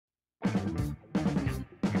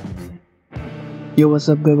Yo, what's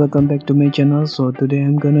up guys, welcome back to my channel. So today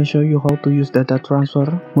I'm gonna show you how to use data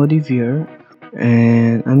transfer modifier,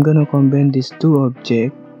 and I'm gonna combine these two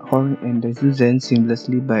objects, horn and the Suzanne,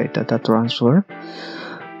 seamlessly by data transfer.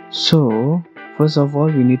 So first of all,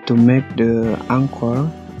 we need to make the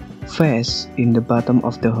anchor face in the bottom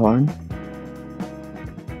of the horn.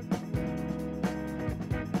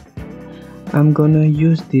 I'm gonna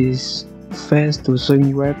use this face to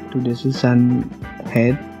shrink wrap to the Suzanne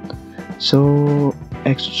head. So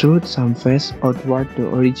extrude some face outward the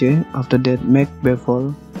origin. After that, make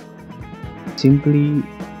bevel. Simply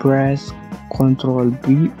press Ctrl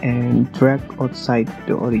B and drag outside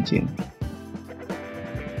the origin.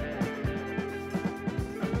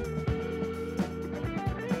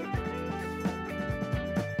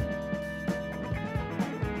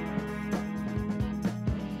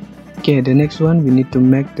 Okay, the next one, we need to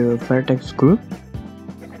make the vertex group.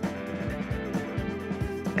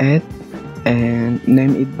 Add and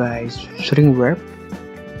name it by shrink wrap.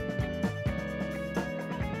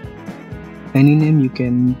 Any name you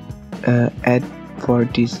can add for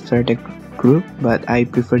this vertex group, but I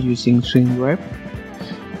prefer using shrink wrap.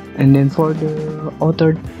 And then for the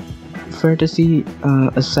outer vertex,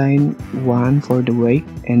 assign 1 for the weight,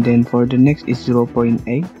 and then for the next is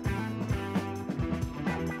 0.8.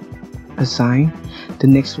 Assign. The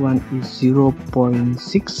next one is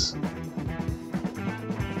 0.6.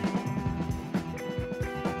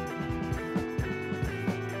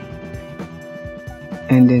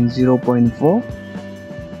 And then 0.4,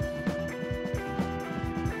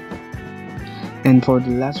 and for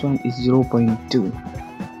the last one is 0.2.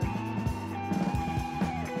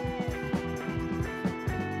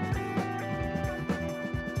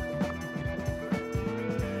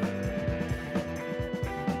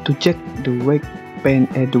 To check the wake pen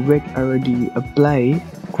the wake already applied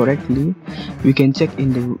correctly, we can check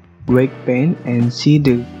in the wake pen and see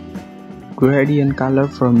the gradient color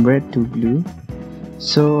from red to blue.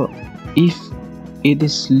 So if it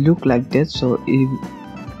is look like that, so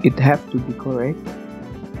it have to be correct.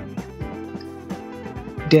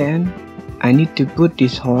 Then I need to put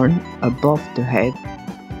this horn above the head.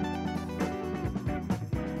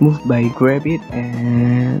 Move by grab it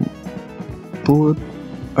and put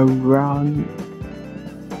around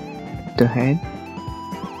the head,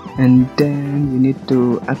 and then we need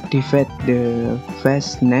to activate the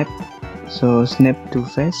face snap. So snap to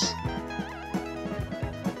face,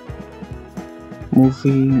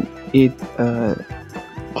 moving it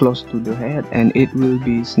close to the head, and it will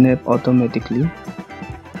be snapped automatically.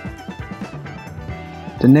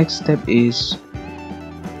 The next step is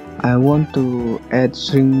I want to add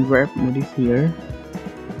shrink wrap modifier.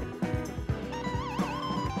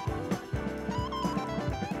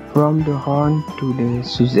 From the horn to the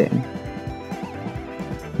Suzanne.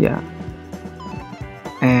 Yeah.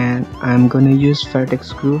 And I'm gonna use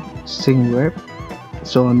vertex group shrink wrap.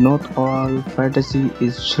 So not all vertices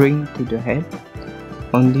is shrink to the head,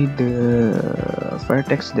 only the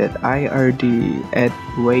vertex that I already add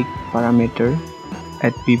weight parameter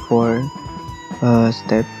at before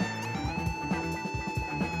step.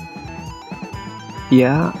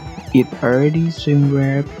 Yeah, it already shrink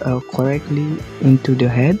wrap correctly into the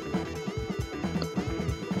head.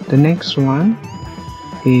 The next one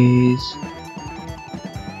is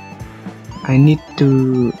I need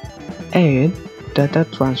to add data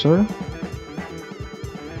transfer.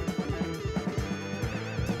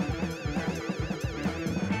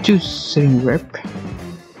 Choose shrink wrap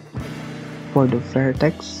for the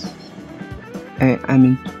vertex.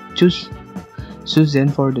 Choose Suzanne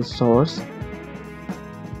for the source,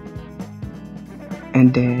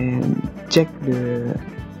 and then check the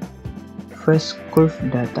face curve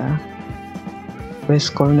data, face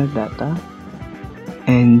corner data,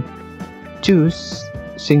 and choose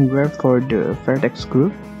shrink wrap for the vertex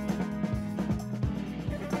group.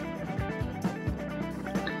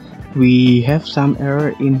 We have some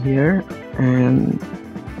error in here, and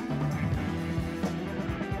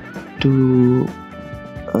to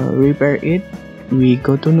repair it, we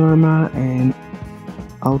go to normal and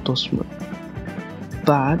auto smooth.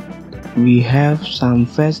 But we have some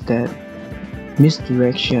face that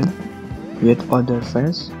misdirection with other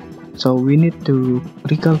face, so we need to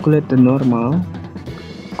recalculate the normal.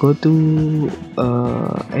 Go to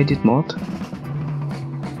edit mode,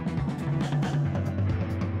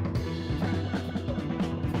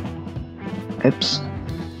 apps,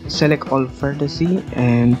 select all vertices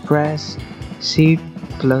and press Shift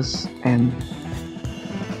plus N.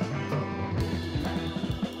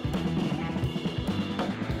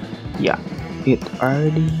 Yeah, it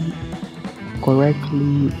already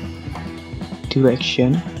correctly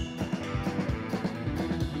direction.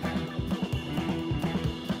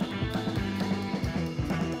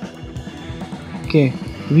 Okay,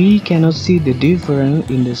 we cannot see the difference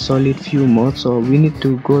in the solid view mode, so we need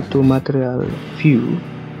to go to material view,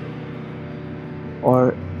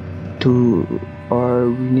 or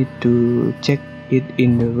we need to check it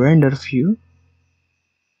in the render view.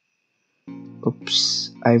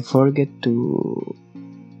 Oops, I forget to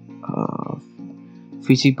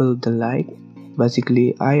visible the light.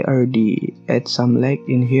 Basically I already add some light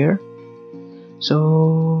in here,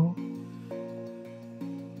 so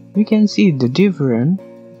we can see the difference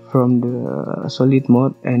from the solid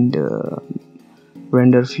mode and the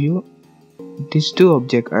render view. These two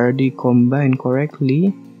objects already combined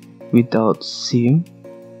correctly without seam,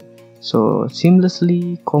 so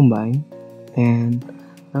seamlessly combined. And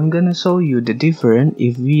I'm gonna show you the difference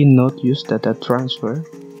if we not use data transfer.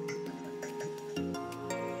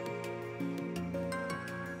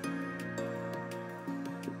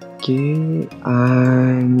 Okay,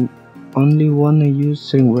 I'm only wanna use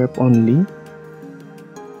shrink wrap only.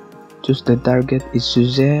 Choose the target is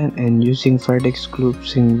Suzanne and using vertex group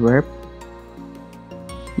shrink wrap.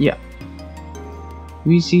 Yeah,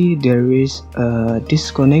 we see there is a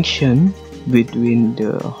disconnection between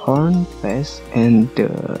the horn face and the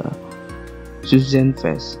Suzanne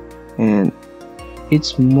face, and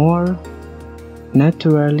it's more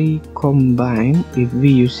naturally combined if we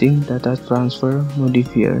using data transfer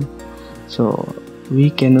modifier, so we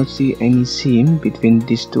cannot see any seam between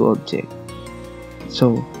these two objects.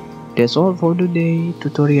 So that's all for today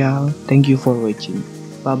tutorial. Thank you for watching.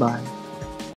 Bye bye.